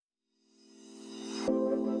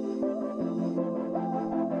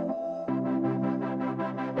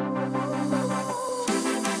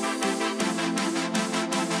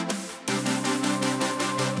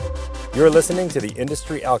You're listening to the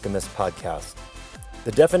Industry Alchemist podcast.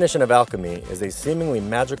 The definition of alchemy is a seemingly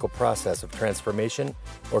magical process of transformation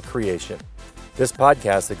or creation. This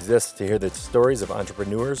podcast exists to hear the stories of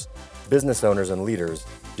entrepreneurs, business owners, and leaders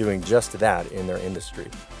doing just that in their industry.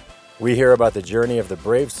 We hear about the journey of the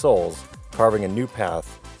brave souls carving a new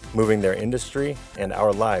path, moving their industry and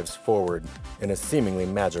our lives forward in a seemingly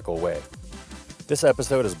magical way. This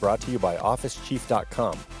episode is brought to you by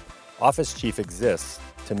OfficeChief.com. Office Chief exists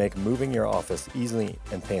to make moving your office easy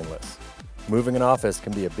and painless. Moving an office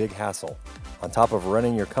can be a big hassle. On top of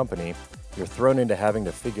running your company, you're thrown into having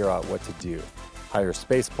to figure out what to do. Hire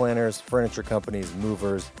space planners, furniture companies,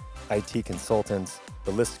 movers, IT consultants,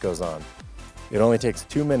 the list goes on. It only takes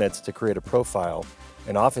 2 minutes to create a profile,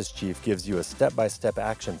 and Office Chief gives you a step-by-step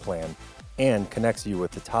action plan and connects you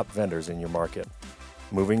with the top vendors in your market.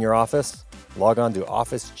 Moving your office? Log on to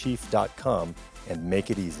OfficeChief.com and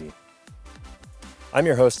make it easy. I'm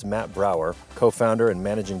your host, Matt Brower, co-founder and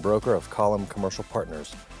managing broker of Column Commercial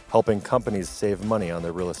Partners, helping companies save money on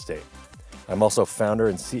their real estate. I'm also founder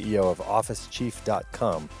and CEO of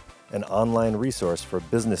OfficeChief.com, an online resource for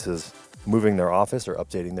businesses moving their office or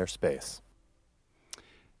updating their space.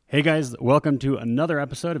 Hey guys, welcome to another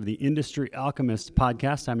episode of the Industry Alchemist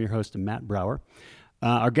podcast. I'm your host, Matt Brower.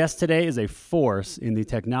 Our guest today is a force in the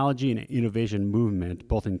technology and innovation movement,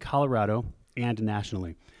 both in Colorado and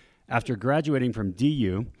nationally. After graduating from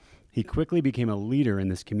DU, he quickly became a leader in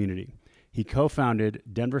this community. He co-founded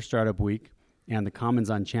Denver Startup Week and the Commons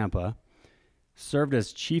on Champa, served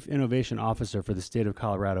as Chief Innovation Officer for the state of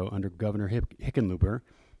Colorado under Governor Hickenlooper.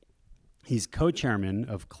 He's co-chairman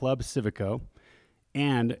of Club Civico,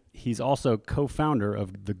 and he's also co-founder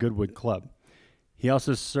of the Goodwood Club. He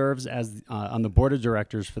also serves as on the board of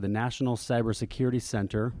directors for the National Cybersecurity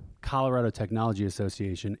Center, Colorado Technology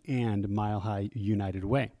Association, and Mile High United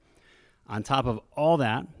Way. On top of all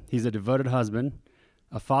that, he's a devoted husband,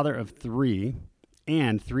 a father of 3,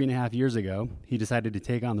 and 3.5 years ago, he decided to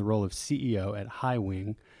take on the role of CEO at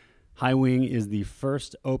Highwing. Highwing is the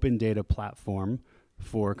first open data platform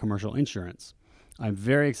for commercial insurance. I'm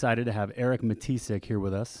very excited to have Eric Matisek here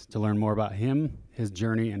with us to learn more about him, his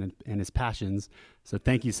journey, and his passions. So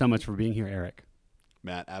thank you so much for being here, Eric.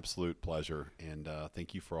 Matt, absolute pleasure, and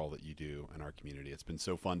thank you for all that you do in our community. It's been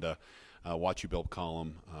so fun to watch you build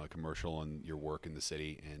Column Commercial and your work in the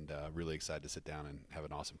city, and really excited to sit down and have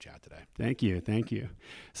an awesome chat today. Thank you.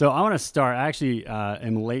 So I want to start. I actually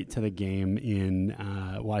am late to the game in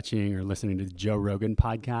watching or listening to Joe Rogan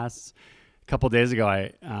podcasts. A couple days ago,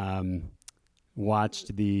 I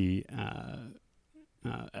watched the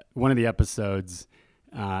one of the episodes,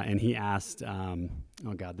 and he asked,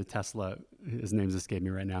 the Tesla, his name's escaped me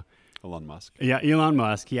right now. Elon Musk. Yeah, Elon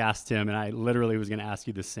Musk. He asked him, and I literally was going to ask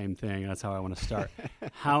you the same thing. That's how I want to start.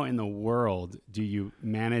 How in the world do you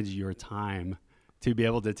manage your time to be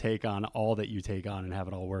able to take on all that you take on and have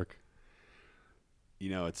it all work? You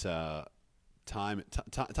know, it's time's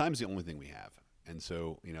the only thing we have. And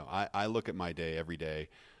so, you know, I look at my day every day.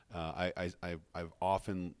 I've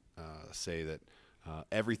often say that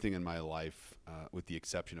everything in my life, with the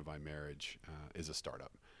exception of my marriage, is a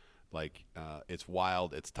startup. Like, it's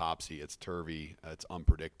wild, it's topsy, it's turvy, it's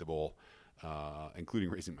unpredictable, including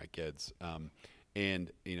raising my kids. And,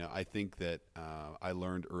 you know, I think that I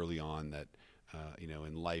learned early on that, you know,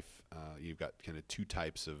 in life, you've got kind of 2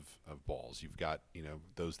 types of balls. You've got, you know,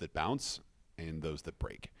 those that bounce and those that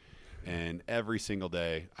break. And every single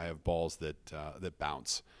day I have balls that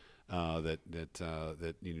bounce. That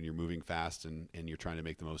you know, you're moving fast and you're trying to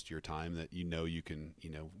make the most of your time that you can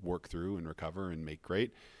work through and recover and make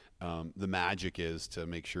great. The magic is to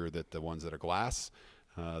make sure that the ones that are glass,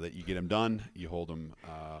 that you get them done, you hold them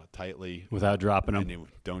tightly without dropping them, and you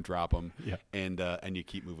don't drop them, yeah. And you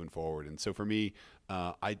keep moving forward. And so for me,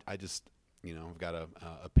 I just, you know, I've got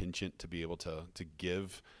a penchant to be able to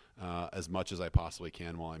give as much as I possibly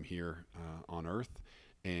can while I'm here on Earth.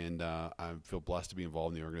 And I feel blessed to be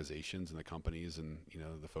involved in the organizations and the companies and, you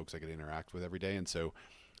know, the folks I get to interact with every day. And so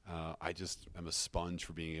I just am a sponge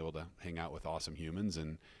for being able to hang out with awesome humans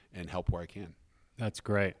and help where I can. That's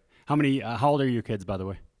great. How old are your kids, by the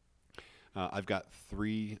way? I've got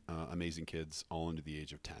 3 amazing kids, all under the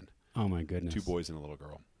age of 10. Oh my goodness. 2 boys and a little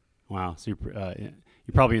girl. Wow. So you're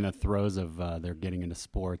probably in the throes of they're getting into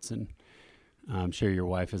sports, and I'm sure your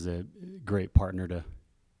wife is a great partner to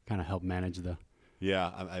kind of help manage the...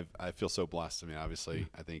 Yeah, I feel so blessed. I mean, obviously,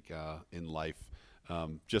 I think in life,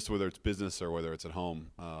 just whether it's business or whether it's at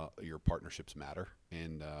home, your partnerships matter.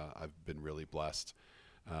 And I've been really blessed.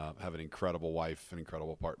 Have an incredible wife, an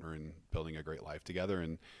incredible partner, and building a great life together.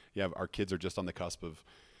 And yeah, our kids are just on the cusp of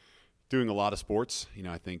Doing a lot of sports.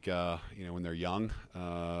 I think when they're young,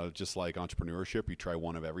 just like entrepreneurship, you try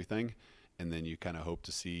one of everything, and then you kind of hope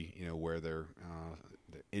to see where their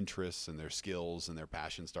interests and their skills and their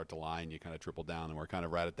passions start to lie, and you kind of triple down. And we're kind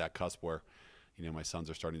of right at that cusp where my sons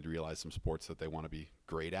are starting to realize some sports that they want to be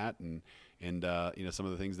great at, and some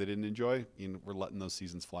of the things they didn't enjoy, we're letting those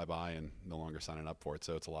seasons fly by and no longer signing up for it.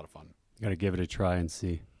 So it's a lot of fun. Got to give it a try and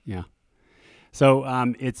see. Yeah. So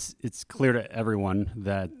it's clear to everyone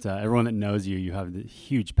that everyone that knows you have the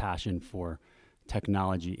huge passion for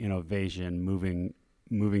technology, innovation,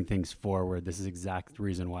 moving things forward. This is the exact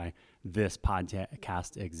reason why this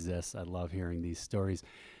podcast exists. I love hearing these stories.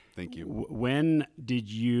 Thank you. When did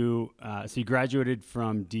you, so you graduated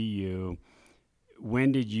from DU,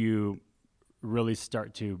 when did you really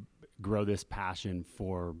start to grow this passion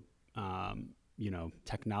for,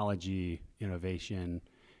 technology, innovation,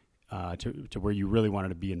 to where you really wanted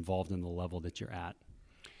to be involved in the level that you're at?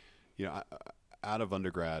 Out of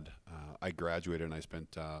undergrad, I graduated and I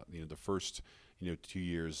spent, the first, 2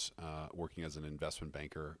 years working as an investment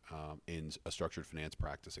banker in a structured finance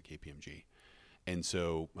practice at KPMG. And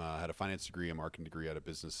so I had a finance degree, a marketing degree, I had a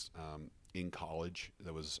business in college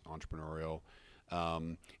that was entrepreneurial.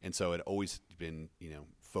 And so I'd always been,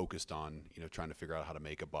 focused on, trying to figure out how to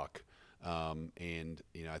make a buck. And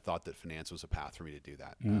I thought that finance was a path for me to do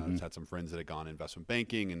that. I had some friends that had gone investment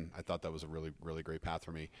banking, and I thought that was a really, really great path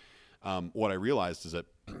for me. What I realized is that,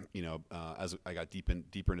 as I got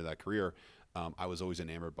deeper into that career, I was always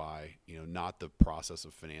enamored by, not the process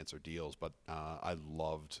of finance or deals, but I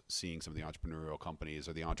loved seeing some of the entrepreneurial companies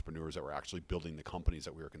or the entrepreneurs that were actually building the companies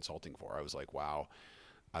that we were consulting for. I was like, wow,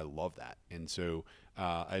 I love that. And so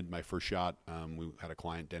I had my first shot. We had a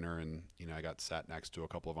client dinner, and I got sat next to a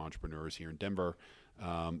couple of entrepreneurs here in Denver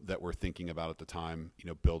that were thinking about at the time,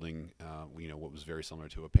 building, what was very similar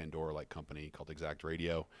to a Pandora-like company called Exact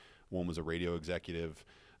Radio. One was a radio executive.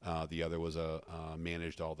 The other was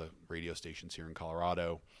managed all the radio stations here in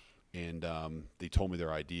Colorado. And they told me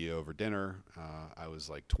their idea over dinner. I was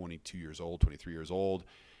like 23 years old.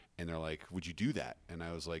 And they're like, would you do that? And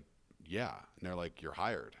I was like, yeah. And they're like, you're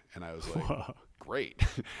hired. And I was like, whoa. Great.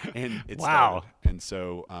 And it started. And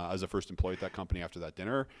so I was the first employee at that company after that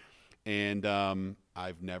dinner. And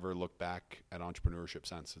I've never looked back at entrepreneurship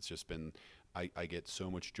since. It's just been, I get so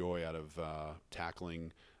much joy out of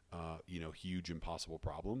tackling huge impossible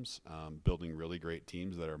problems, building really great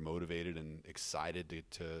teams that are motivated and excited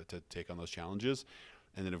to take on those challenges.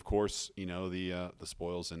 And then, of course, the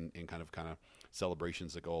spoils and kind of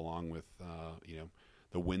celebrations that go along with,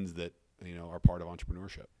 the wins that, are part of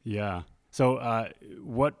entrepreneurship. Yeah. So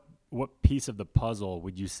what piece of the puzzle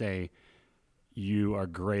would you say you are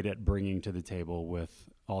great at bringing to the table with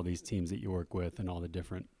all these teams that you work with and all the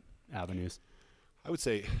different avenues? I would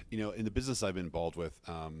say, in the business I've been involved with,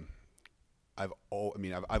 I've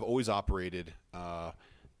always operated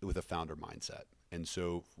with a founder mindset, and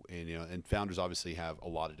so and founders obviously have a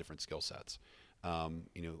lot of different skill sets.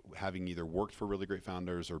 Having either worked for really great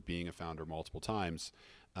founders or being a founder multiple times,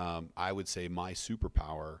 I would say my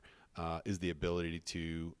superpower is the ability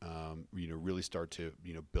to really start to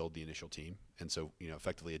build the initial team, and so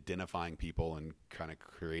effectively identifying people and kind of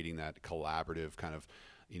creating that collaborative kind of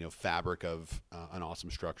fabric of an awesome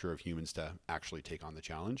structure of humans to actually take on the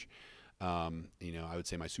challenge. I would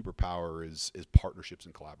say my superpower is partnerships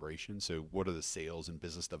and collaboration. So what are the sales and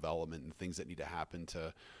business development and things that need to happen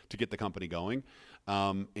to get the company going?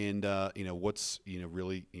 What's,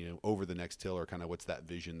 really, over the next hill, or kind of what's that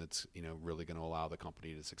vision that's, really going to allow the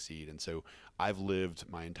company to succeed. And so I've lived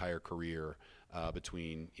my entire career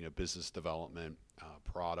between, business development,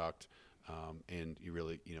 product, and you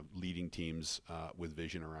really, leading teams with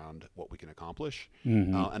vision around what we can accomplish.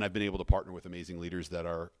 And I've been able to partner with amazing leaders that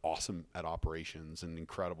are awesome at operations and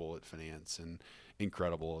incredible at finance and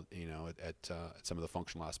incredible, at some of the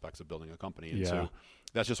functional aspects of building a company. And so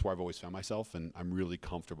that's just where I've always found myself, and I'm really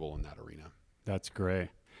comfortable in that arena. That's great.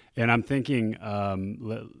 And I'm thinking,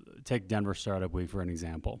 take Denver Startup Week for an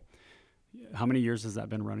example. How many years has that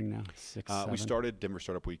been running now? 6, 7? We started Denver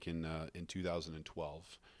Startup Week in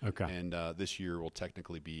 2012. Okay. And this year will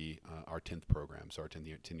technically be our 10th program, so our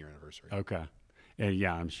 10-year anniversary. Okay. And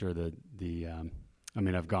yeah, I'm sure that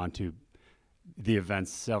I've gone to the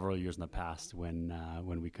events several years in the past when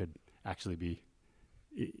we could actually be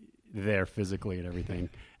there physically and everything.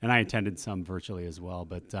 And I attended some virtually as well,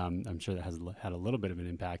 but I'm sure that has had a little bit of an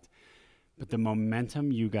impact. But the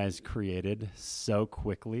momentum you guys created so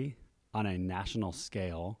quickly on a national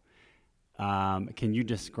scale, can you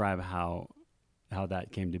describe how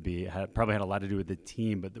that came to be? It probably had a lot to do with the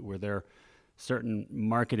team, but were there certain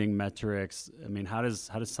marketing metrics? I mean, how does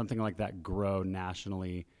something like that grow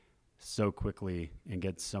nationally so quickly and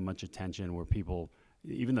get so much attention, where people,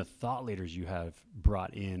 even the thought leaders you have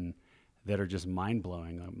brought in that are just mind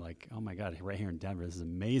blowing. I'm like, oh my God, right here in Denver, this is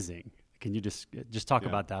amazing. Can you just talk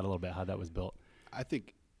about that a little bit, how that was built? I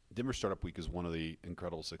think Denver Startup Week is one of the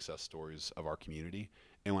incredible success stories of our community.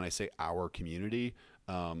 And when I say our community,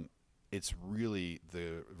 it's really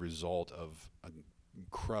the result of an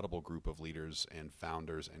incredible group of leaders and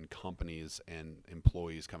founders and companies and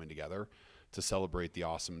employees coming together to celebrate the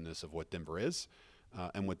awesomeness of what Denver is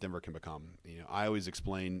and what Denver can become. I always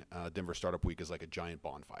explain Denver Startup Week as like a giant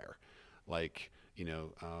bonfire. Like,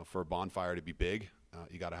 for a bonfire to be big,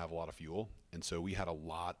 you got to have a lot of fuel. And so we had a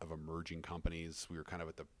lot of emerging companies. We were kind of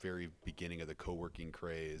at the very beginning of the co-working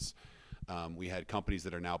craze. We had companies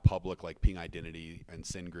that are now public, like Ping Identity and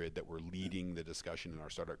SendGrid, that were leading the discussion in our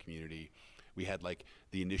startup community. We had like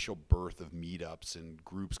the initial birth of meetups and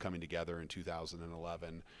groups coming together in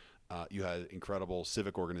 2011. You had incredible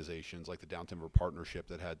civic organizations like the Downtown Denver Partnership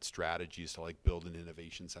that had strategies to like build an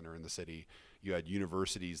innovation center in the city. You had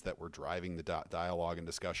universities that were driving the dialogue and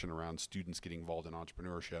discussion around students getting involved in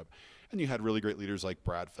entrepreneurship. And you had really great leaders like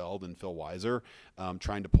Brad Feld and Phil Weiser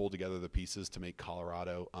trying to pull together the pieces to make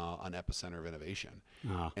Colorado an epicenter of innovation.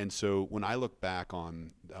 And so when I look back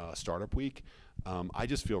on Startup Week, I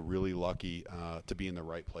just feel really lucky to be in the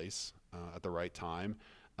right place at the right time.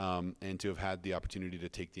 And to have had the opportunity to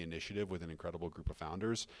take the initiative with an incredible group of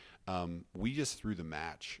founders. We just threw the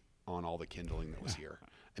match on all the kindling that was here.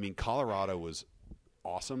 I mean, Colorado was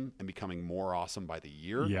awesome and becoming more awesome by the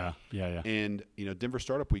year. Yeah. And, Denver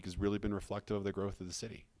Startup Week has really been reflective of the growth of the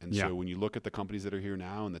city. And so when you look at the companies that are here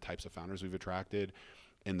now and the types of founders we've attracted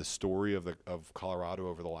and the story of Colorado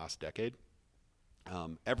over the last decade,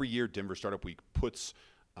 every year Denver Startup Week puts,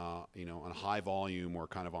 on high volume or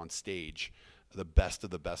kind of on stage the best of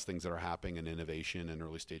the best things that are happening in innovation and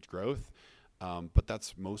early stage growth. But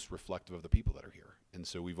that's most reflective of the people that are here. And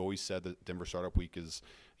so we've always said that Denver Startup Week is,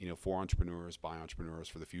 for entrepreneurs, by entrepreneurs,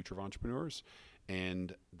 for the future of entrepreneurs.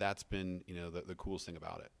 And that's been, the coolest thing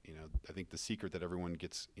about it. I think the secret that everyone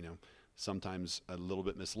gets, sometimes a little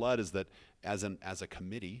bit misled is that as a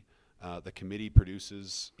committee, the committee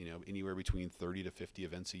produces, anywhere between 30 to 50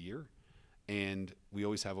 events a year. And we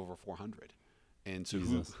always have over 400. And so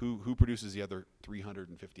who produces the other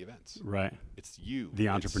 350 events? Right. It's you. The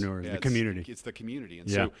entrepreneurs, the community. It's the community.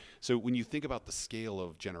 And so when you think about the scale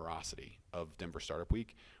of generosity of Denver Startup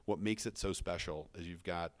Week, what makes it so special is you've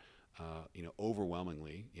got,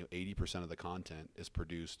 overwhelmingly, 80% of the content is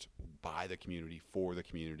produced by the community, for the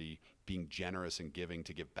community, being generous and giving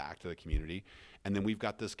to give back to the community. And then we've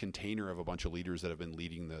got this container of a bunch of leaders that have been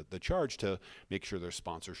leading the charge to make sure there's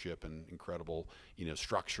sponsorship and incredible,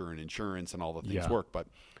 structure and insurance and all the things work. But,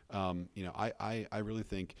 I really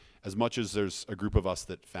think as much as there's a group of us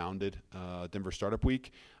that founded Denver Startup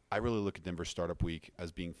Week, I really look at Denver Startup Week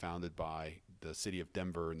as being founded by the city of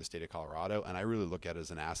Denver and the state of Colorado. And I really look at it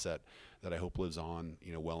as an asset that I hope lives on,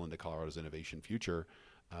 well into Colorado's innovation future.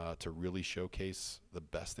 To really showcase the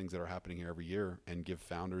best things that are happening here every year and give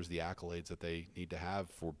founders the accolades that they need to have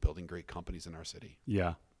for building great companies in our city.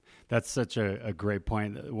 Yeah, that's such a great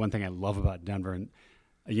point. One thing I love about Denver, and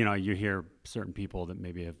you hear certain people that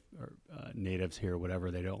maybe are natives here or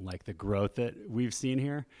whatever, they don't like the growth that we've seen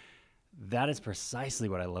here. That is precisely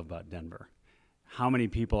what I love about Denver. How many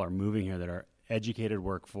people are moving here that are educated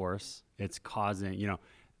workforce? It's causing,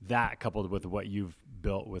 that coupled with what you've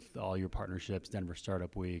built with all your partnerships, Denver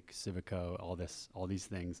Startup Week, Civico, all these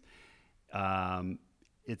things,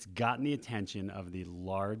 it's gotten the attention of the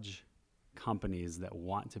large companies that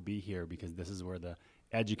want to be here because this is where the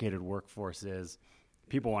educated workforce is.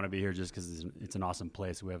 People want to be here just because it's an awesome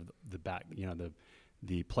place. We have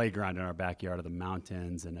the playground in our backyard of the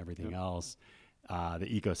mountains and everything else. The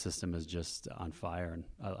ecosystem is just on fire, and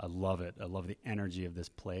I love it. I love the energy of this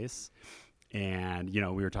place. And, we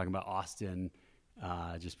were talking about Austin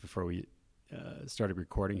just before we started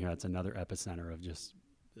recording here. It's another epicenter of just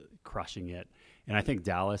crushing it. And I think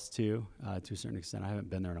Dallas, too, to a certain extent. I haven't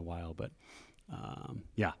been there in a while, but,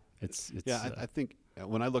 it's I think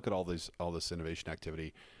when I look at all this innovation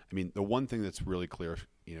activity, I mean, the one thing that's really clear,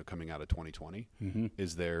 coming out of 2020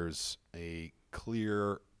 is there's a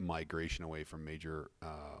clear migration away from major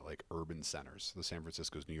like urban centers, the San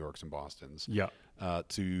Franciscos, New Yorks, and Bostons,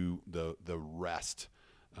 to the rest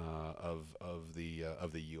of the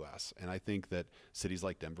U.S. And I think that cities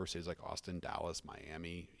like Denver, cities like Austin, Dallas,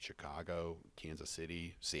 Miami, Chicago, Kansas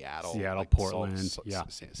City, Seattle, like Portland,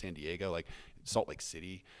 San Diego, like Salt Lake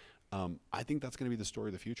City. I think that's going to be the story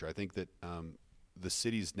of the future. I think that the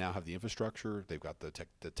cities now have the infrastructure. They've got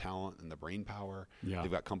the talent and the brain power.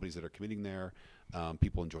 They've got companies that are committing there.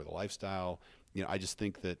 People enjoy the lifestyle. I just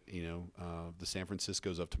think that the San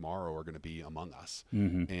Franciscos of tomorrow are going to be among us,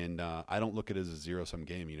 and I don't look at it as a zero-sum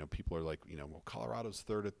game. People are like, well, Colorado's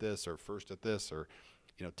third at this or first at this or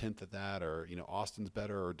 10th at that, or Austin's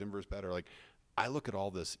better or Denver's better. Like, I look at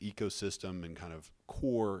all this ecosystem and kind of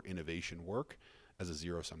core innovation work as a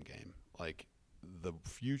zero-sum game. Like, the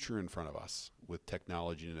future in front of us with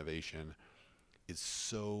technology and innovation is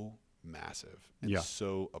so massive and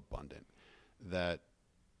so abundant that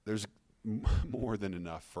there's more than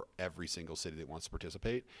enough for every single city that wants to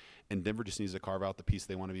participate. And Denver just needs to carve out the piece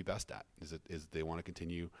they want to be best at. Is they want to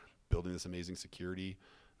continue building this amazing security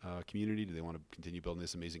community? Do they want to continue building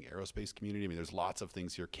this amazing aerospace community? I mean, there's lots of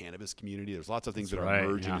things here. Cannabis community. There's lots of things that are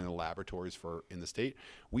emerging in the laboratories in the state.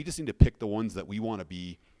 We just need to pick the ones that we want to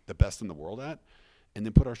be the best in the world at, and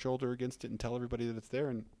then put our shoulder against it and tell everybody that it's there,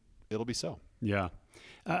 and it'll be so. Yeah.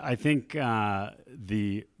 I think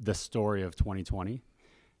the story of 2020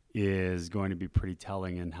 is going to be pretty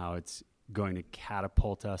telling in how it's going to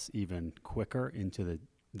catapult us even quicker into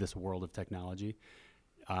this world of technology,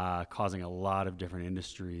 causing a lot of different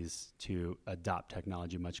industries to adopt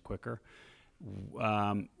technology much quicker.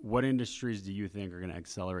 What industries do you think are going to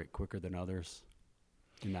accelerate quicker than others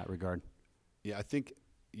in that regard? Yeah, I think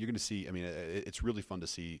you're going to see, it's really fun to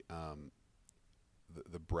see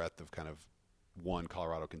the breadth of kind of,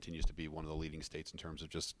 Colorado continues to be one of the leading states in terms of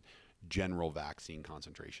just general vaccine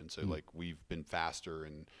concentration. So like, we've been faster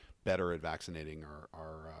and better at vaccinating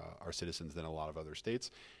our citizens than a lot of other states.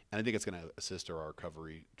 And I think it's going to assist our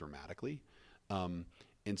recovery dramatically. And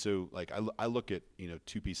so like, I look at,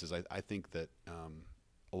 two pieces. I think that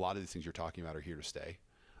a lot of these things you're talking about are here to stay.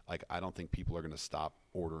 Like, I don't think people are going to stop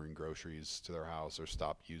ordering groceries to their house or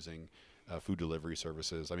stop using food delivery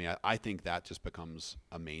services. I think that just becomes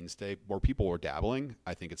a mainstay where people are dabbling.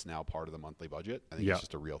 I think it's now part of the monthly budget. I think it's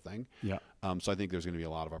just a real thing. Yeah. So I think there's going to be a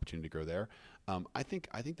lot of opportunity to grow there. I think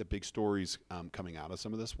the big stories coming out of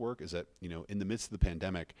some of this work is that, in the midst of the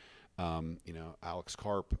pandemic, Alex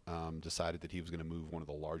Karp decided that he was going to move one of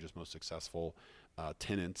the largest, most successful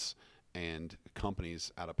tenants and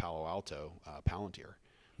companies out of Palo Alto, Palantir.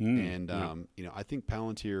 And I think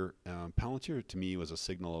Palantir to me was a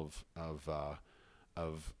signal of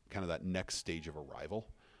kind of that next stage of arrival.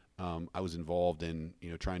 I was involved in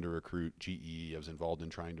trying to recruit GE. I was involved in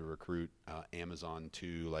trying to recruit Amazon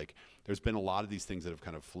too. Like, there's been a lot of these things that have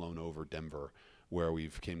kind of flown over Denver where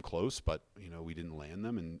we've came close, but we didn't land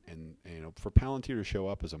them. And for Palantir to show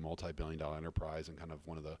up as a multi-billion-dollar enterprise and kind of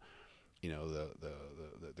one of the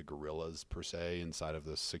the gorillas per se inside of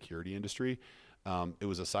the security industry. It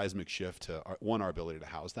was a seismic shift to our ability to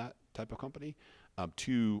house that type of company,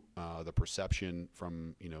 two, the perception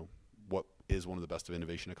from what is one of the best of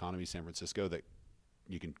innovation economies, San Francisco, that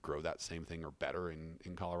you can grow that same thing or better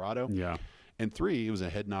in Colorado. Yeah. And three, it was a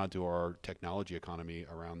head nod to our technology economy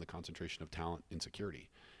around the concentration of talent in security.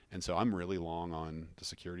 And so I'm really long on the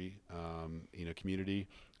security, community,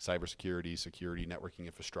 cybersecurity, security, networking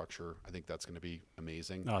infrastructure. I think that's going to be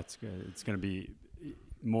amazing. Oh, it's good. It's going to be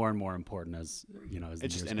more and more important as the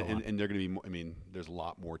years go on. And they're going to be more, there's a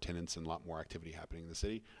lot more tenants and a lot more activity happening in the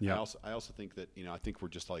city. Yeah. I also think that, I think we're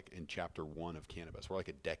just like in chapter 1 of cannabis. We're like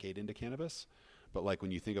a decade into cannabis. But like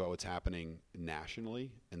when you think about what's happening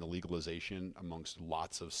nationally and the legalization amongst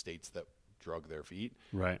lots of states that drug their feet,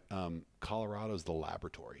 right? Colorado's the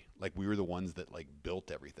laboratory. Like, we were the ones that like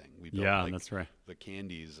built everything. We built that's right. The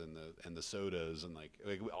candies and the sodas and like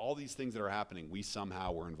all these things that are happening. We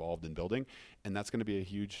somehow were involved in building, and that's going to be a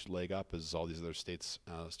huge leg up as all these other states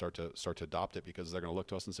start to adopt it, because they're going to look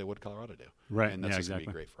to us and say, "What did Colorado do?" Right, and that's just going to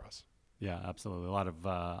be great for us. Yeah, absolutely. A lot of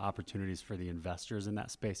opportunities for the investors in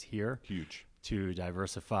that space here. Huge. To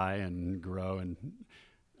diversify and grow, and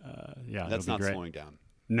that's not slowing down.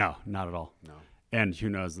 No, not at all. No. And who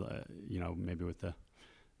knows, maybe with the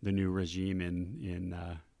new regime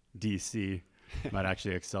in D.C. might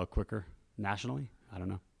actually excel quicker nationally. I don't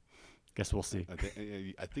know. Guess we'll see.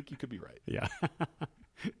 I think you could be right. Yeah.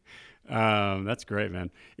 That's great,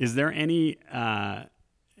 man. Is there any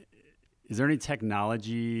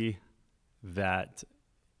technology that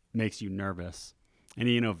makes you nervous?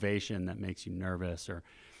 Any innovation that makes you nervous, or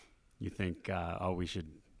you think, we should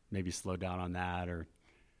maybe slow down on that, or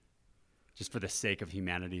just for the sake of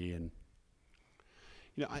humanity? And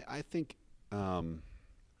I think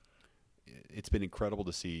it's been incredible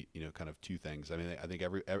to see kind of two things. I think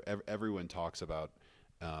everyone talks about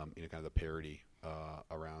kind of the parity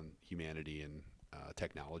around humanity and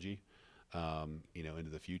technology into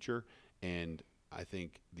the future, and I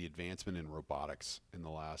think the advancement in robotics in the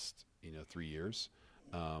last 3 years.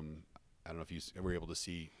 I don't know if you were able to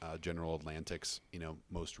see General Atlantic's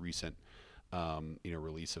most recent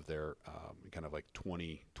release of their kind of like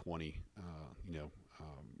 2020,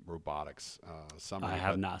 robotics summary. I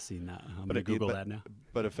have not seen that. I'm But going to Google that now.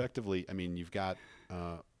 But effectively, I mean, you've got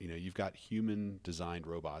human designed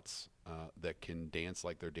robots that can dance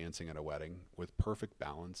like they're dancing at a wedding with perfect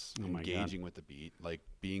balance, Oh my God. engaging with the beat,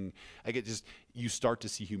 you start to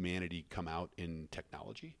see humanity come out in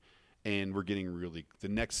technology. And we're getting the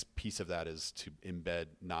next piece of that is to embed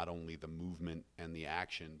not only the movement and the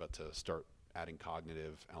action, but to start adding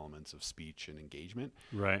cognitive elements of speech and engagement.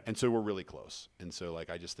 Right. And so we're really close. And so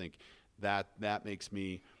I just think that makes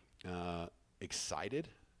me excited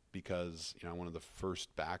because, I'm one of the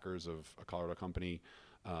first backers of a Colorado company,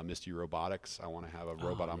 Misty Robotics. I want to have a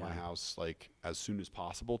robot on my house as soon as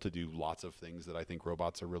possible to do lots of things that I think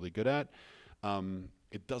robots are really good at.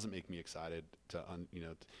 It doesn't make me excited to,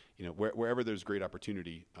 wherever there's great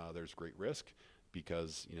opportunity, there's great risk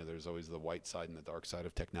because, there's always the white side and the dark side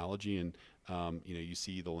of technology. And, you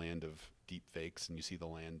see the land of deep fakes and you see the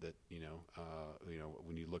land that,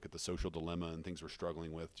 when you look at the social dilemma and things we're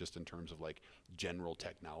struggling with just in terms of general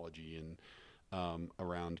technology and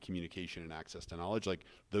around communication and access to knowledge,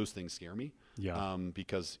 those things scare me. Yeah.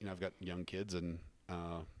 Because, I've got young kids and,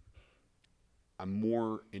 I'm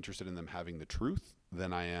more interested in them having the truth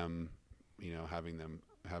than I am, having them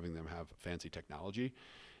have fancy technology.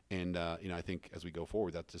 And, I think as we go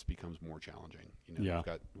forward, that just becomes more challenging. We've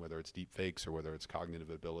got, whether it's deep fakes or whether it's cognitive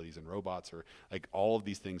abilities in robots or all of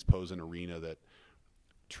these things pose an arena that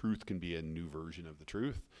truth can be a new version of the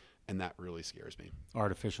truth. And that really scares me.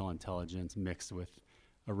 Artificial intelligence mixed with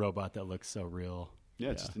a robot that looks so real. Yeah.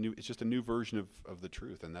 It's just a new version of the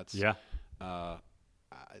truth. And that's,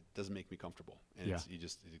 it doesn't make me comfortable. And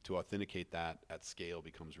to authenticate that at scale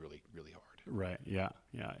becomes really, really hard. Right. Yeah.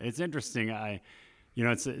 Yeah. It's interesting.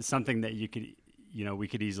 It's something that we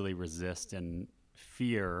could easily resist and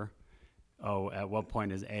fear. Oh, at what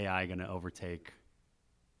point is AI going to overtake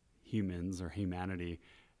humans or humanity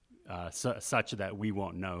such that we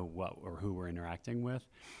won't know what or who we're interacting with?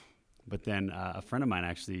 But then a friend of mine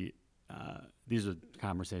actually, these are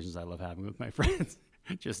conversations I love having with my friends,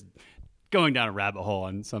 just going down a rabbit hole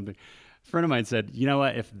on something. A friend of mine said, you know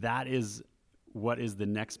what, if that is what is the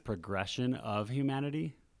next progression of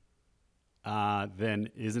humanity, then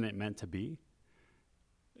isn't it meant to be?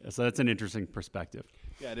 So that's an interesting perspective.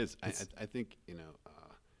 Yeah, it is. I think,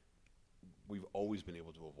 we've always been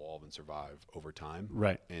able to evolve and survive over time.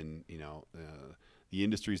 Right. And, the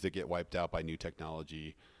industries that get wiped out by new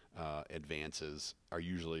technology advances are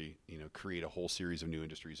usually, create a whole series of new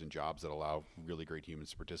industries and jobs that allow really great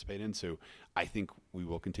humans to participate in. So I think we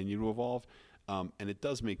will continue to evolve. And it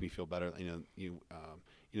does make me feel better.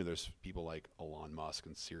 There's people like Elon Musk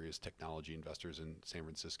and serious technology investors in San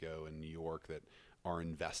Francisco and New York that are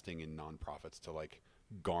investing in nonprofits to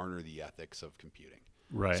garner the ethics of computing.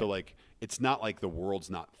 Right. So it's not like the world's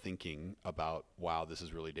not thinking about, wow, this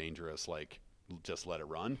is really dangerous. Just let it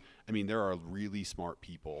run. I mean, there are really smart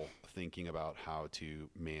people thinking about how to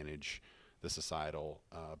manage the societal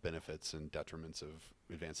benefits and detriments of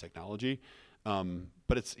advanced technology.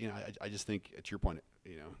 But it's, I just think, at your point,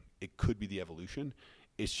 it could be the evolution.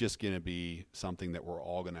 It's just going to be something that we're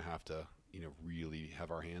all going to have to, really have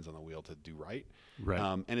our hands on the wheel to do right. Right.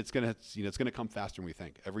 And it's going to, it's going to come faster than we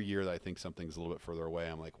think. Every year that I think something's a little bit further away,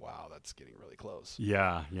 I'm like, wow, that's getting really close.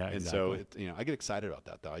 Yeah. Yeah. And exactly. so, I get excited about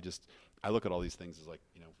that though. I look at all these things as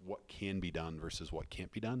what can be done versus what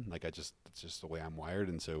can't be done. It's just the way I'm wired.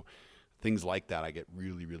 And so things like that, I get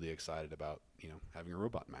really, really excited about, having a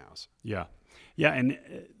robot in my house. Yeah. Yeah. And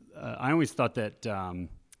I always thought that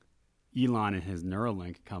Elon and his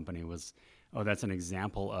Neuralink company that's an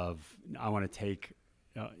example of, I want to take,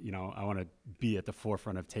 I want to be at the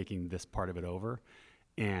forefront of taking this part of it over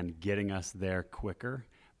and getting us there quicker.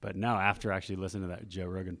 But no, after actually listening to that Joe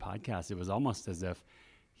Rogan podcast, it was almost as if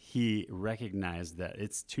he recognized that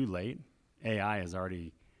it's too late. AI is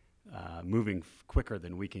already moving quicker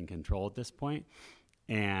than we can control at this point.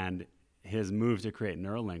 And his move to create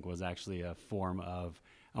Neuralink was actually a form of,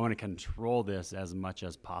 I want to control this as much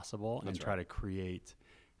as possible and try to create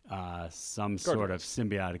some sort of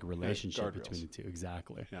symbiotic relationship between the two.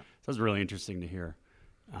 Exactly. Yeah. So it's really interesting to hear,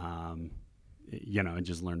 and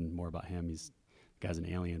just learn more about him. The guy's an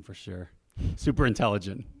alien for sure. Super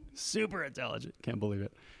intelligent. Can't believe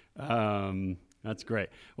it. That's great.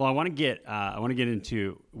 Well, I want to get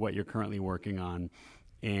into what you're currently working on,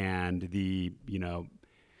 and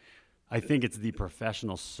I think it's the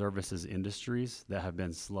professional services industries that have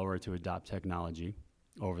been slower to adopt technology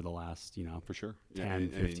over the last, for sure, 10,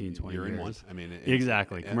 15, 20 you're years. In one. I mean,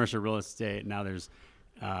 exactly. Commercial real estate. Now there's,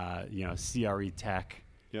 CRE tech,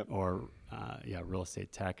 Yep. or real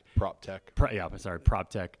estate tech. Prop tech. Prop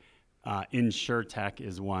tech. InsurTech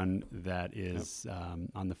is one that is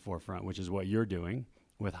on the forefront, which is what you're doing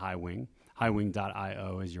with HighWing.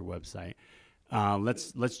 HighWing.io is your website.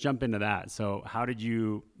 Let's jump into that. So how did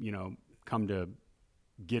you come to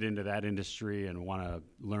get into that industry and want to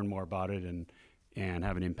learn more about it and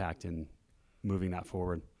have an impact in moving that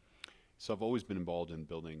forward? So I've always been involved in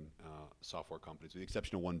building software companies. With the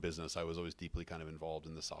exception of one business, I was always deeply kind of involved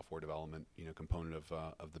in the software development, component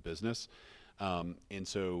of the business. And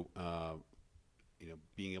so,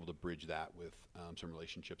 being able to bridge that with some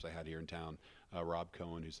relationships I had here in town, Rob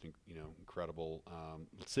Cohen, who's an incredible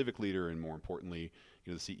civic leader, and more importantly,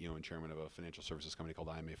 the CEO and chairman of a financial services company called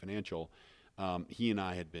IMA Financial. He and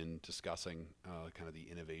I had been discussing kind of the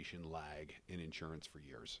innovation lag in insurance for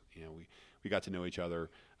years. We got to know each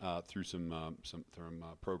other through some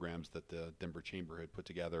programs that the Denver Chamber had put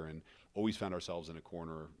together, and always found ourselves in a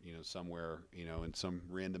corner, somewhere, in some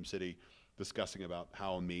random city, discussing about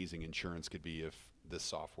how amazing insurance could be if this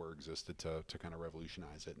software existed to kind of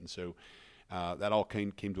revolutionize it. And so that all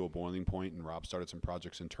came to a boiling point, and Rob started some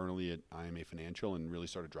projects internally at IMA Financial and really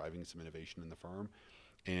started driving some innovation in the firm,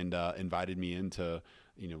 and invited me in to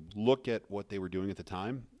look at what they were doing at the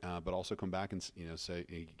time, but also come back and say,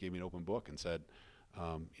 he gave me an open book and said,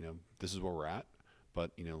 this is where we're at.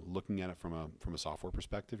 But looking at it from a software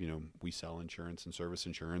perspective, we sell insurance and service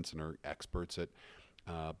insurance and are experts at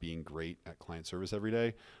being great at client service every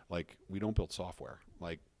day. Like, we don't build software.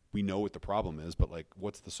 Like, we know what the problem is, but like,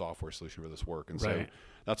 what's the software solution for this work? And so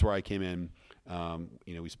that's where I came in.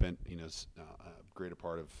 We spent a greater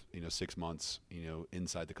part of 6 months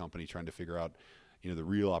inside the company trying to figure out the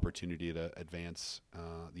real opportunity to advance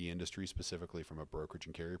the industry, specifically from a brokerage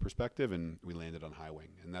and carrier perspective, and we landed on HighWing.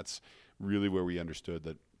 And that's really where we understood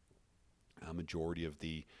that a majority of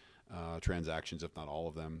the transactions, if not all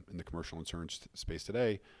of them, in the commercial insurance space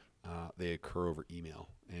today, they occur over email.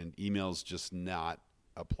 And email's just not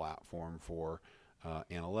a platform for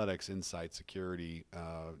analytics, insight, security,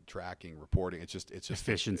 tracking, reporting. It's just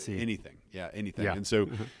efficiency, anything. Anything. Yeah. And so,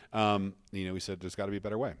 we said there's got to be a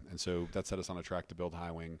better way. And so that set us on a track to build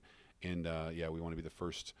HighWing. And we want to be the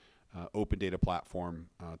first open data platform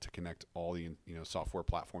to connect all the software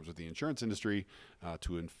platforms with the insurance industry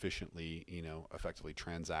to efficiently, effectively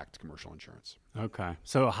transact commercial insurance. Okay.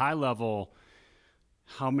 So high level,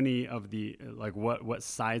 how many of the what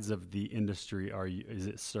sides of the industry is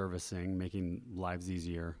it servicing, making lives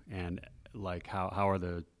easier, and how are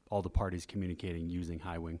all the parties communicating using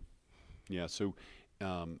HighWing? Yeah. So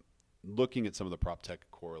looking at some of the prop tech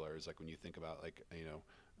corollaries, like when you think about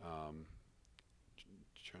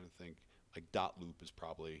trying to think, like dotloop is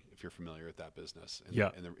probably, if you're familiar with that business in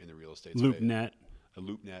the real estate space. LoopNet.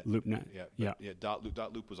 LoopNet. Yeah.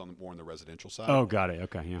 Dotloop was more on the residential side. Oh, got it.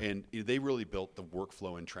 Okay. Yeah. And they really built the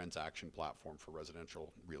workflow and transaction platform for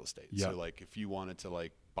residential real estate. Yep. So if you wanted to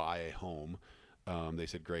buy a home, they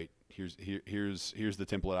said, great, here's the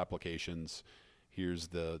template applications, here's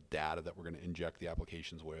the data that we're going to inject the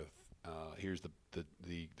applications with, here's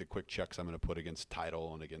the quick checks I'm going to put against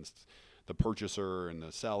title and against the purchaser and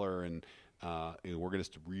the seller, and we're going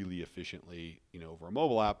to really efficiently, over a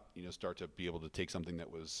mobile app, start to be able to take something that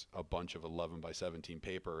was a bunch of 11 by 17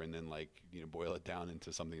 paper and then boil it down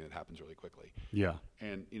into something that happens really quickly. Yeah.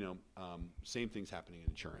 And same thing's happening in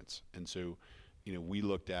insurance. And so we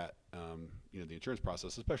looked at the insurance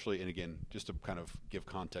process, especially, and again, just to kind of give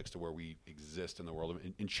context to where we exist in the world.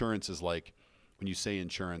 Insurance is when you say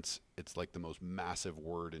insurance, it's the most massive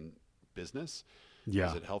word in business.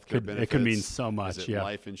 Yeah. Is it healthcare benefits? It could mean so much. Is it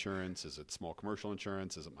life insurance? Is it small commercial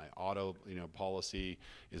insurance? Is it my auto, policy?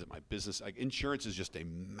 Is it my business? Insurance is just a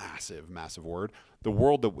massive, massive word. The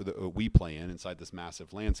world that we play inside this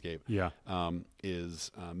massive landscape,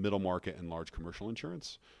 is middle market and large commercial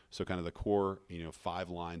insurance. So kind of the core, 5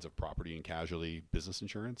 lines of property and casualty business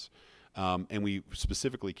insurance. And we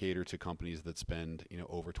specifically cater to companies that spend,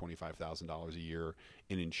 over $25,000 a year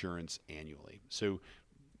in insurance annually. So,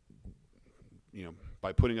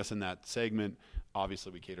 by putting us in that segment,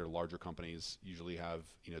 obviously we cater to larger companies, usually have,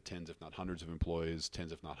 tens if not hundreds of employees,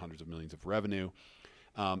 tens if not hundreds of millions of revenue.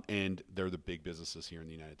 And they're the big businesses here in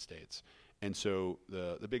the United States. And so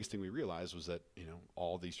the biggest thing we realized was that,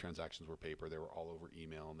 all these transactions were paper, they were all over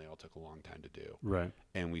email, and they all took a long time to do. Right.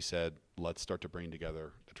 And we said, let's start to bring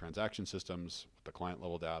together the transaction systems, with the client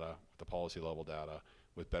level data, with the policy level data,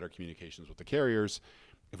 with better communications with the carriers.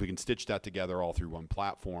 If we can stitch that together all through one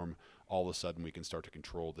platform, all of a sudden we can start to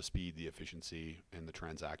control the speed, the efficiency, and the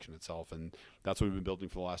transaction itself. And that's what we've been building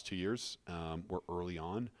for the last 2 years. We're early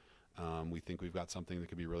on. We think we've got something that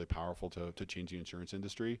could be really powerful to change the insurance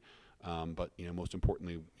industry. But most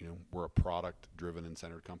importantly, we're a product-driven and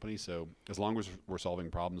centered company. So as long as we're solving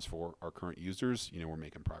problems for our current users, we're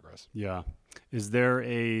making progress. Yeah. Is there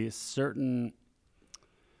a certain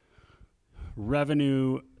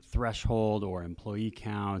revenue threshold or employee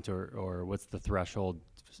count, or what's the threshold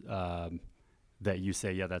that you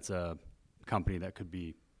say, yeah, that's a company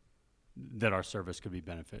that our service could be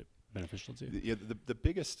beneficial to? Yeah, the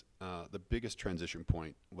biggest transition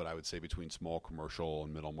point, what I would say, between small commercial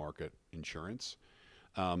and middle market insurance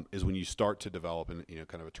is when you start to develop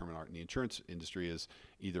kind of a term in art in the insurance industry is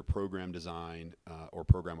either program design or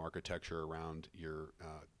program architecture around your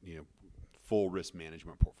full risk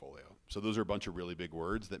management portfolio. So those are a bunch of really big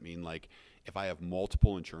words that mean, like, if I have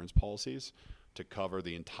multiple insurance policies to cover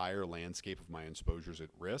the entire landscape of my exposures at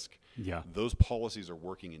risk, those policies are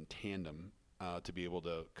working in tandem to be able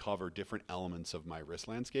to cover different elements of my risk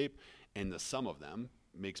landscape, and the sum of them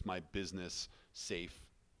makes my business safe.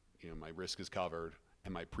 My risk is covered,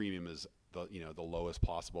 and my premium is the lowest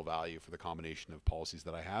possible value for the combination of policies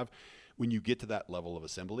that I have. When you get to that level of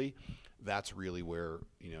assembly, that's really where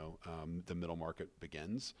the middle market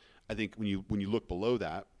begins. I think when you look below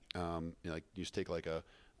that, like you just take like a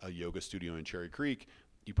yoga studio in Cherry Creek,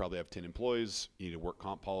 you probably have 10 employees. You need a work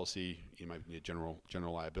comp policy. You might need a general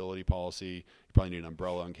liability policy. You probably need an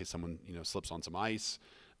umbrella in case someone slips on some ice.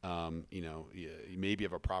 You maybe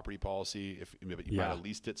have a property policy but you might have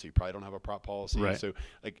leased it, so you probably don't have a prop policy. Right. So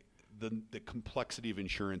like the complexity of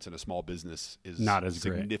insurance in a small business is not as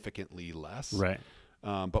significantly less. Right.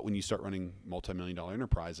 But when you start running multi-million-dollar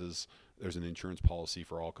enterprises, there's an insurance policy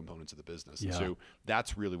for all components of the business. Yeah. So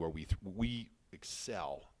that's really where we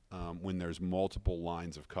excel when there's multiple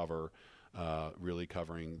lines of cover, really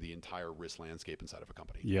covering the entire risk landscape inside of a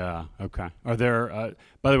company. Yeah. Okay. Are there?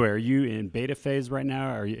 By the way, are you in beta phase right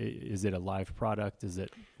now? Is it a live product? Is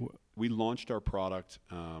it? We launched our product,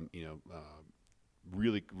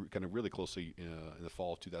 really closely in the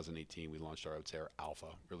fall of 2018. We launched our alpha,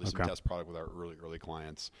 released some test product with our early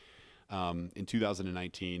clients. In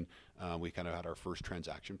 2019, we kind of had our first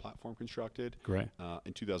transaction platform constructed. Great.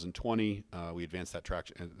 In 2020, we advanced that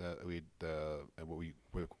traction. What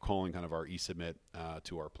we're calling kind of our eSubmit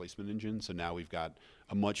to our placement engine. So now we've got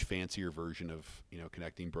a much fancier version of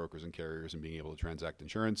connecting brokers and carriers and being able to transact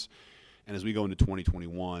insurance. And as we go into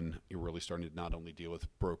 2021, you're really starting to not only deal with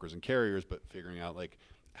brokers and carriers, but figuring out, like,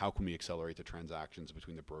 how can we accelerate the transactions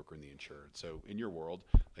between the broker and the insured? So in your world,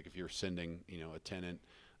 like if you're sending, a tenant,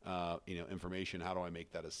 information, how do I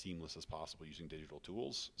make that as seamless as possible using digital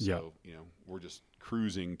tools? So, we're just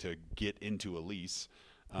cruising to get into a lease,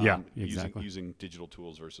 exactly. using digital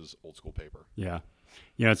tools versus old school paper. Yeah.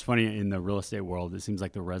 It's funny, in the real estate world, it seems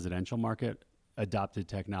like the residential market adopted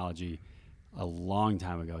technology a long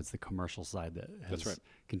time ago. It's the commercial side that has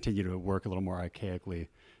continued to work a little more archaically.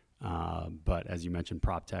 But as you mentioned,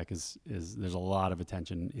 prop tech is there's a lot of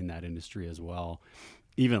attention in that industry as well.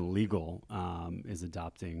 Even legal is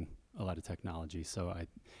adopting a lot of technology. So it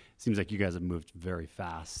seems like you guys have moved very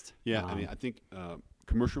fast. Yeah, I think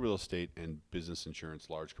commercial real estate and business insurance,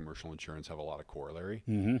 large commercial insurance, have a lot of corollary.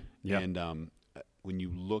 Mm-hmm. Yep. And when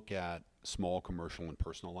you look at small commercial and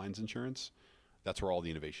personal lines insurance, that's where all the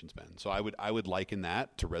innovation's been. So I would liken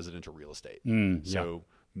that to residential real estate. So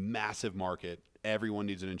massive market. Everyone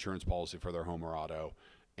needs an insurance policy for their home or auto.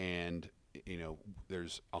 And,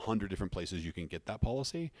 there's 100 different places you can get that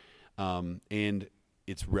policy. And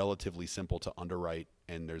it's relatively simple to underwrite,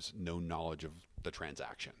 and there's no knowledge of the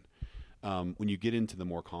transaction. When you get into the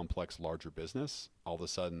more complex, larger business, all of a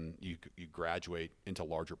sudden you graduate into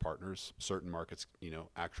larger partners. Certain markets,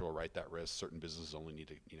 actual write that risk. Certain businesses only need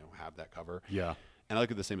to, have that cover. Yeah. And I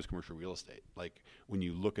look at the same as commercial real estate. Like when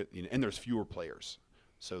you look at, and there's fewer players.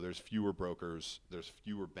 So there's fewer brokers, there's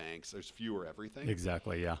fewer banks, there's fewer everything.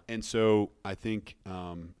 Exactly, yeah. And so I think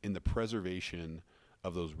in the preservation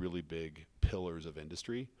of those really big pillars of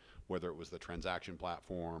industry, whether it was the transaction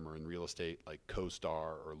platform or in real estate like CoStar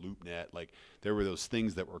or LoopNet, like there were those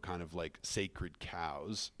things that were kind of like sacred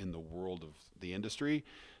cows in the world of the industry.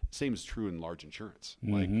 Same is true in large insurance.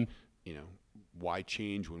 Mm-hmm. Like, why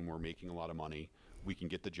change when we're making a lot of money? We can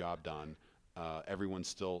get the job done. Everyone's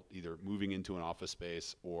still either moving into an office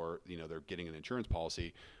space or, they're getting an insurance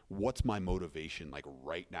policy. What's my motivation like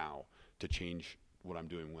right now to change what I'm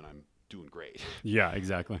doing when I'm doing great? Yeah,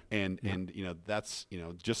 exactly. And that's,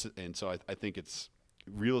 and so I think it's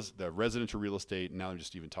the residential real estate. Now I'm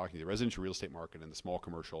just even talking the residential real estate market and the small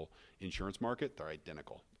commercial insurance market, they're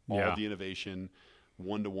identical. All of the innovation,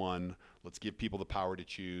 one-to-one. Let's give people the power to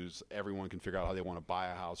choose. Everyone can figure out how they want to buy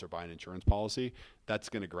a house or buy an insurance policy. That's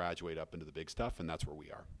going to graduate up into the big stuff, and that's where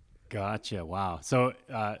we are. Gotcha. Wow. So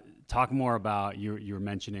talk more about, you were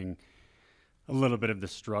mentioning a little bit of the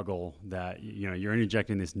struggle that, you're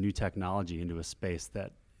interjecting this new technology into a space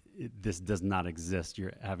that this does not exist.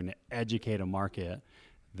 You're having to educate a market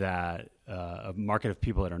of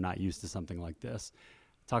people that are not used to something like this.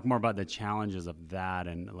 Talk more about the challenges of that,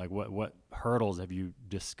 and like what hurdles have you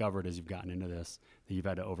discovered as you've gotten into this that you've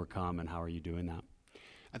had to overcome, and how are you doing that?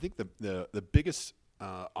 I think the biggest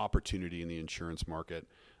opportunity in the insurance market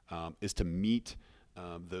is to meet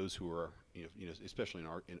those who are, especially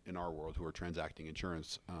in our world, who are transacting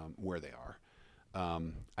insurance where they are.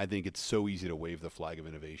 I think it's so easy to wave the flag of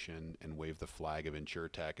innovation and wave the flag of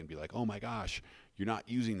InsurTech and be like, oh my gosh, you're not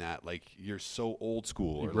using that. Like, you're so old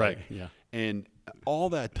school. Or right. Yeah. And all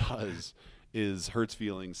that does is hurts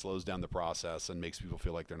feelings, slows down the process, and makes people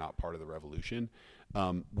feel like they're not part of the revolution.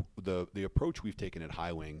 The approach we've taken at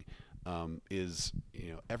Highwing is,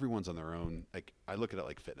 everyone's on their own. Like, I look at it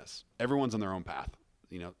like fitness. Everyone's on their own path.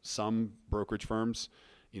 Some brokerage firms,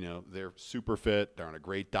 they're super fit. They're on a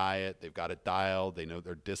great diet. They've got it dialed. They know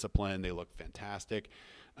they're disciplined. They look fantastic.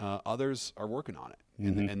 Others are working on it,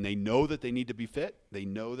 and they know that they need to be fit. They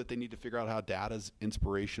know that they need to figure out how data's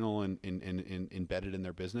inspirational and embedded in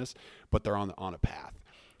their business, but they're on a path.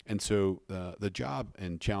 And so the job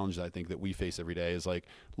and challenge that I think that we face every day is like,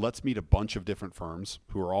 let's meet a bunch of different firms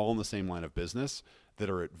who are all in the same line of business that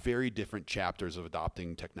are at very different chapters of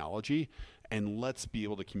adopting technology, and let's be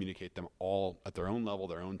able to communicate them all at their own level,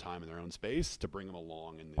 their own time, in their own space, to bring them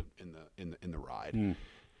along in the ride.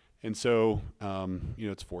 And so,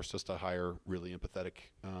 it's forced us to hire really empathetic,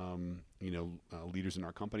 leaders in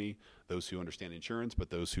our company, those who understand insurance, but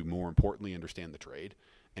those who, more importantly, understand the trade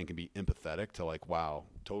and can be empathetic to, like, wow,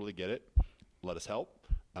 totally get it. Let us help.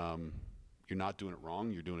 You're not doing it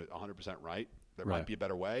wrong. You're doing it 100% right. There might be a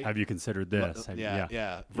better way. Have you considered this?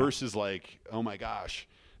 Yeah. Versus like, oh my gosh,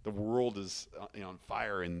 the world is on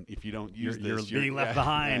fire, and if you don't use this, you're being left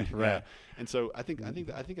behind. Yeah, right. Yeah. And so I think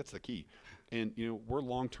that's the key. And we're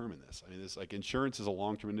long term in this. I mean, this, like, insurance is a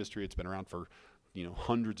long term industry. It's been around for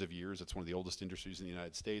hundreds of years. It's one of the oldest industries in the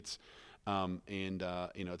United States, and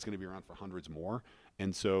it's going to be around for hundreds more.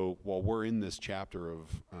 And so while we're in this chapter of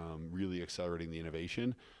really accelerating the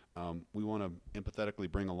innovation, we want to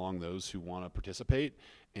empathetically bring along those who want to participate,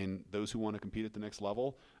 and those who want to compete at the next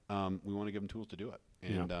level. We want to give them tools to do it,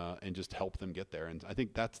 and just help them get there. And I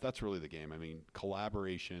think that's really the game. I mean,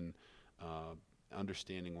 collaboration,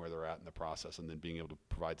 understanding where they're at in the process, and then being able to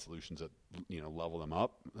provide solutions that level them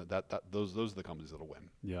up. Those are the companies that'll win.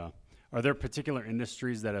 Yeah. Are there particular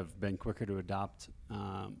industries that have been quicker to adopt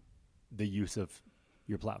the use of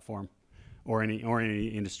your platform, or any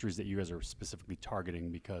industries that you guys are specifically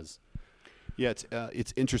targeting? Because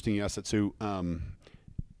it's interesting you asked that. So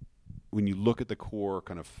when you look at the core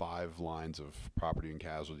kind of 5 lines of property and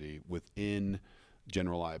casualty within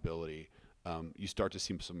general liability, you start to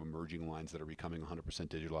see some emerging lines that are becoming 100%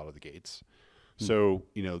 digital out of the gates. So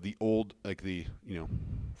the old, like,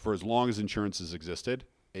 for as long as insurance has existed,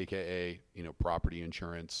 aka property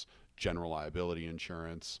insurance, general liability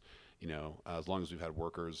insurance, as long as we've had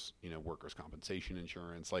workers compensation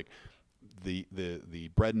insurance, like the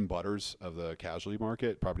bread and butters of the casualty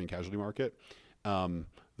market, property and casualty market,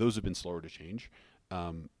 those have been slower to change.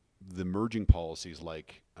 The emerging policies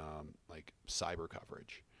like cyber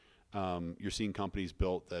coverage, you're seeing companies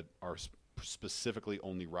built that are specifically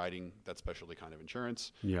only writing that specialty kind of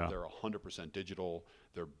insurance. Yeah. They're 100% digital.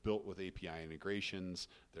 They're built with API integrations.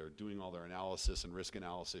 They're doing all their analysis and risk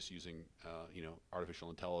analysis using, artificial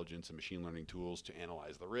intelligence and machine learning tools to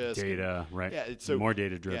analyze the risk. Data, right? Yeah, so more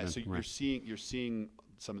data driven. Yeah, so right. you're seeing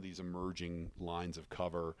some of these emerging lines of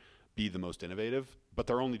cover be the most innovative, but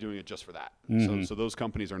they're only doing it just for that. So those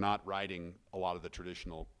companies are not writing a lot of the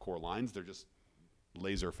traditional core lines. They're just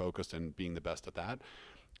laser focused and being the best at that.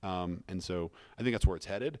 And so I think that's where it's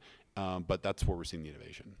headed, but that's where we're seeing the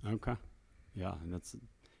innovation. Okay. Yeah, and that's a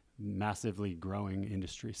massively growing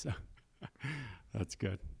industry, so that's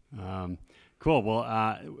good. Cool.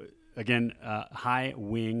 Well, again,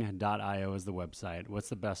 highwing.io is the website. What's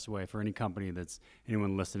the best way for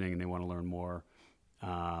anyone listening and they want to learn more,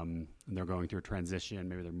 and they're going through a transition,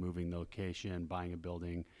 maybe they're moving the location, buying a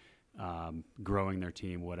building, growing their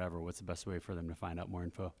team, whatever, what's the best way for them to find out more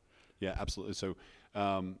info? Yeah, absolutely. So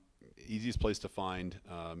easiest place to find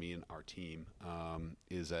me and our team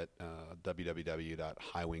is at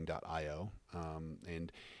www.highwing.io.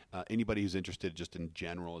 And anybody who's interested just in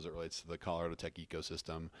general as it relates to the Colorado tech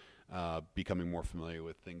ecosystem, becoming more familiar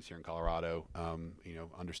with things here in Colorado,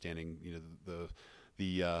 understanding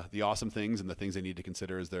the awesome things and the things they need to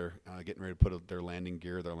consider as they're getting ready to put their landing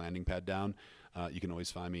pad down. You can always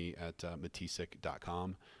find me at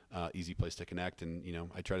matisic.com. easy place to connect. And,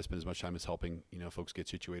 I try to spend as much time as helping, folks get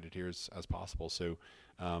situated here as possible. So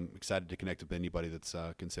excited to connect with anybody that's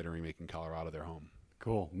considering making Colorado their home.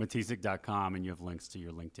 Cool. Matisic.com, and you have links to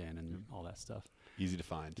your LinkedIn and all that stuff. Easy to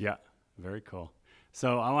find. Yeah, very cool.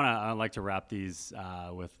 So I like to wrap these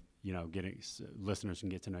with, getting listeners can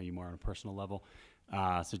get to know you more on a personal level.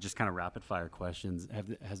 So just kind of rapid fire questions.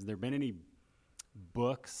 Has there been any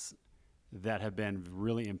books that have been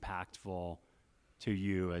really impactful to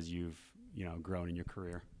you as you've, grown in your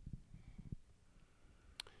career?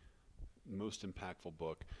 Most impactful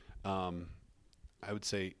book. I would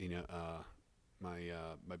say,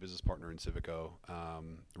 my business partner in Civico,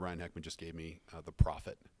 Ryan Heckman, just gave me The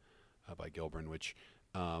Prophet by Gilbran, which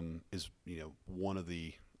is, one of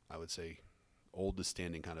the, I would say, oldest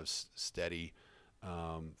standing kind of steady,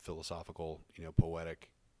 philosophical,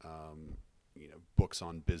 poetic, books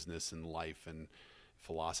on business and life and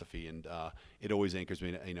philosophy. And it always anchors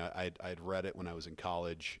me. I'd read it when I was in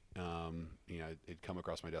college. It'd come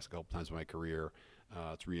across my desk a couple times in my career.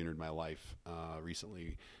 It's re-entered my life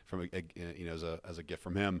recently from as a gift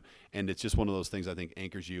from him, and it's just one of those things I think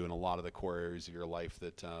anchors you in a lot of the core areas of your life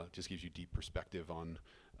that just gives you deep perspective on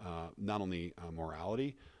not only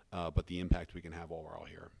morality, but the impact we can have while we're all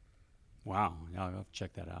here. Wow, yeah, I'll have to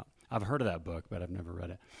check that out. I've heard of that book, but I've never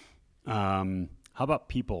read it. How about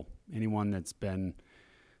people? Anyone that's been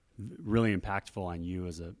really impactful on you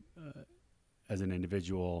as an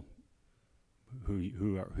individual? Who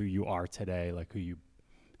you are today, like who you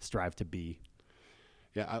strive to be?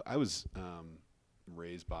 Yeah, I was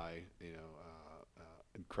raised by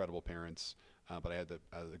incredible parents, but I had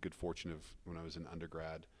the good fortune of when I was an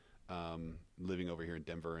undergrad living over here in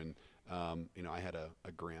Denver, and I had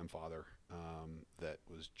a grandfather that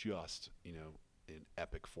was just an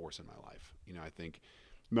epic force in my life. I think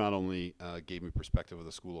not only gave me perspective of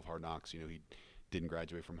the School of Hard Knocks. He didn't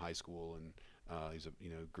graduate from high school, and he's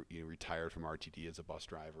retired from RTD as a bus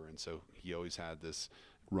driver, and so he always had this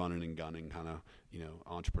running and gunning kind of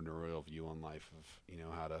entrepreneurial view on life of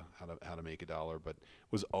how to make a dollar, but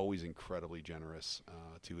was always incredibly generous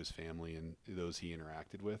to his family and those he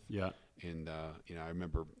interacted with. Yeah. And I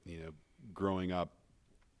remember growing up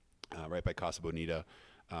right by Casa Bonita.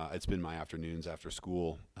 It's been my afternoons after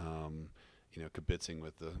school, kibitzing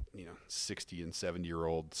with the 60 and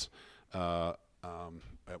 70-year-olds.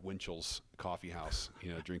 At Winchell's Coffee House,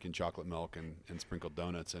 drinking chocolate milk and sprinkled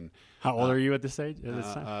donuts. And how old are you at this age? At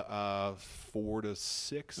this time? 4 to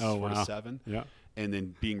 6, oh, 4 wow. to 7. Yeah. And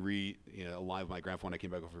then being alive with my grandfather when I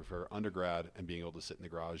came back over for undergrad, and being able to sit in the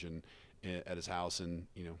garage and at his house and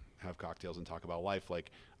have cocktails and talk about life. Like,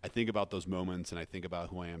 I think about those moments, and I think about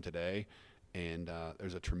who I am today. And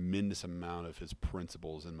there's a tremendous amount of his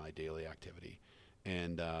principles in my daily activity.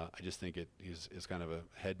 And I just think it is kind of a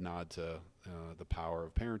head nod to the power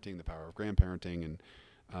of parenting, the power of grandparenting, and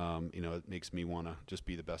it makes me want to just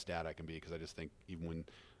be the best dad I can be, because I just think even when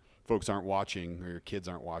folks aren't watching or your kids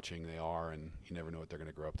aren't watching, they are, and you never know what they're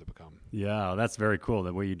going to grow up to become. Yeah, that's very cool.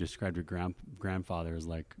 The way you described your grandfather is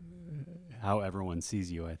like how everyone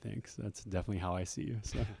sees you, I think. So that's definitely how I see you.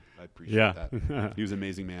 So I appreciate that. He was an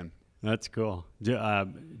amazing man. That's cool.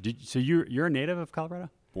 So you're a native of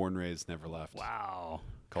Colorado? Born, raised, never left. Wow.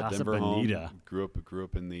 Called Casa Denver Bonita. home. Grew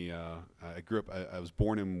up in the. I was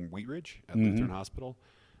born in Wheat Ridge at Lutheran Hospital.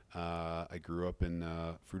 I grew up in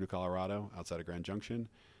Fruita, Colorado, outside of Grand Junction,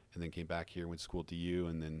 and then came back here, went to school at DU,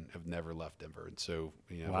 and then have never left Denver. And so,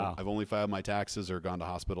 Wow. I've only filed my taxes or gone to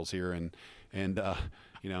hospitals here, and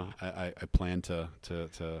I plan to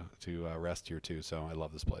rest here too. So I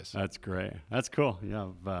love this place. That's great. That's cool. Yeah,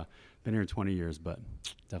 I've been here 20 years, but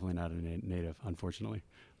definitely not a native, unfortunately.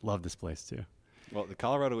 Love this place too. Well, the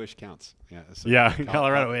Colorado-ish counts. Yeah. So yeah,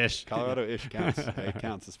 Colorado-ish. Colorado-ish counts. It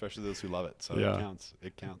counts, especially those who love it. So yeah. It counts.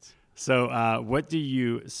 It counts. So what do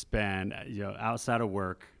you spend, outside of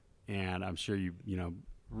work? And I'm sure you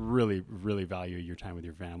really, really value your time with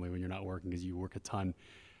your family when you're not working, because you work a ton.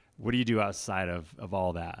 What do you do outside of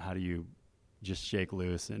all that? How do you just shake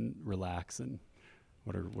loose and relax? And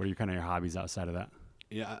what are your kind of your hobbies outside of that?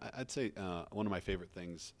 Yeah, I'd say one of my favorite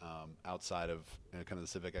things outside of kind of the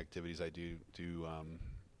civic activities I do,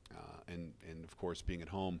 and of course being at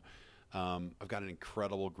home, I've got an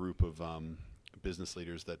incredible group of business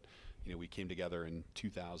leaders that we came together in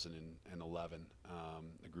 2011.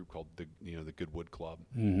 A group called the Goodwood Club,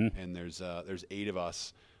 and there's 8 of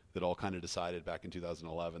us that all kind of decided back in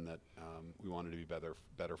 2011 that we wanted to be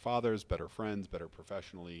better fathers, better friends, better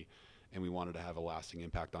professionally, and we wanted to have a lasting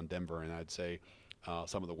impact on Denver. And I'd say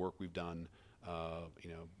some of the work we've done,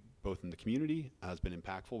 both in the community has been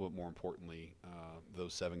impactful, but more importantly,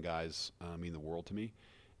 those 7 guys mean the world to me.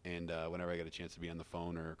 And whenever I get a chance to be on the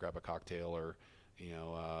phone or grab a cocktail or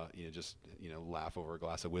just laugh over a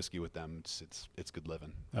glass of whiskey with them, it's good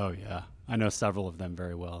living. Oh yeah, I know several of them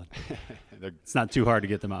very well. They're It's not too hard to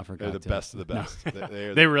get them out for they're cocktails. the best of the best. No.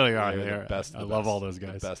 They They really are. They They are are. the best. I Of the love best. all those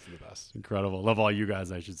guys. The best of the best. Incredible. Love all you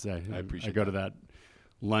guys, I should say. I appreciate I go to that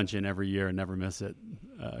luncheon every year and never miss it,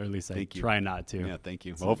 or at least I Thank you. try not to. Yeah, thank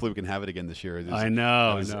you. Well, hopefully we can have it again this year. I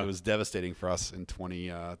know. It was devastating for us in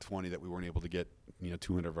 2020 that we weren't able to get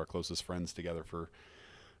 200 of our closest friends together for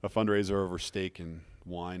a fundraiser over steak and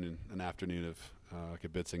wine and an afternoon of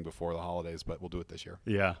kibitzing before the holidays. But we'll do it this year.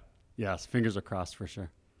 Yeah. Yes. Fingers are crossed for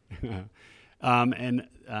sure. So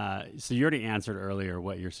you already answered earlier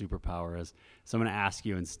what your superpower is. So I'm going to ask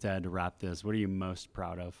you instead to wrap this. What are you most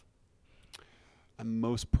proud of? I'm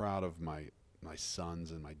most proud of my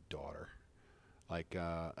sons and my daughter. Like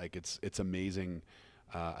it's amazing.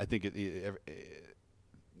 I think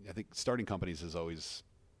I think starting companies is always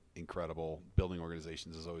incredible. Building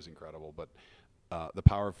organizations is always incredible. But the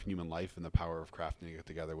power of human life and the power of crafting it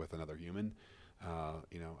together with another human.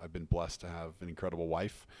 I've been blessed to have an incredible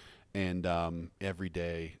wife, and every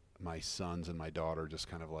day my sons and my daughter just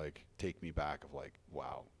kind of like take me back of like,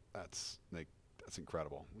 wow, that's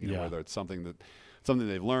incredible. Whether it's something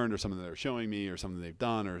they've learned or something that they're showing me or something they've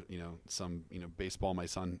done or some baseball my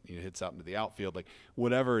son hits out into the outfield, like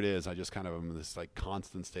whatever it is, I just kind of am in this like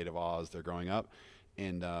constant state of awe as they're growing up.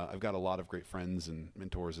 And I've got a lot of great friends and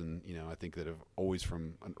mentors, and I think that have always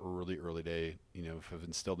from an early day have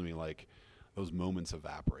instilled in me like those moments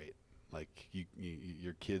evaporate. Like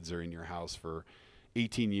your kids are in your house for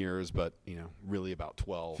 18 years, but really about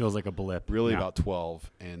 12. Feels like a blip. Really Yeah. about 12,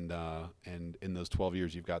 and in those 12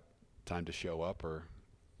 years, you've got time to show up or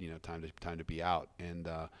time to be out. And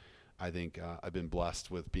I think I've been blessed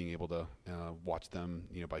with being able to watch them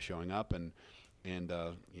by showing up, and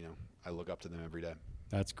I look up to them every day.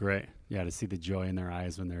 That's great. Yeah, to see the joy in their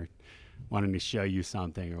eyes when they're wanting to show you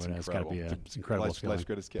something or whatever. It's got to be it's incredible feeling. Life's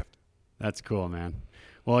greatest gift. That's cool, man.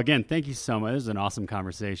 Well, again, thank you so much. This was an awesome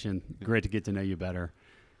conversation. Great to get to know you better.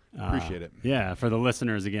 Appreciate it. Yeah, for the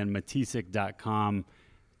listeners, again, Matesic.com.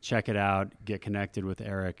 Check it out. Get connected with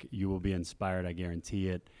Eric. You will be inspired, I guarantee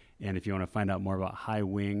it. And if you want to find out more about High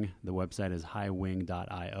Wing, the website is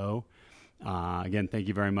highwing.io. Again, thank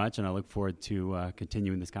you very much, and I look forward to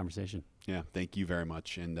continuing this conversation. Yeah, thank you very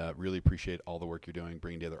much, and really appreciate all the work you're doing,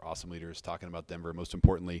 bringing together awesome leaders, talking about Denver. Most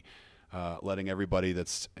importantly, letting everybody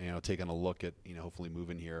that's taking a look at hopefully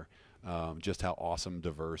moving here, just how awesome,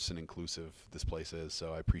 diverse, and inclusive this place is.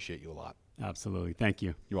 So I appreciate you a lot. Absolutely. Thank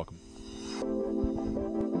you. You're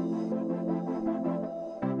welcome.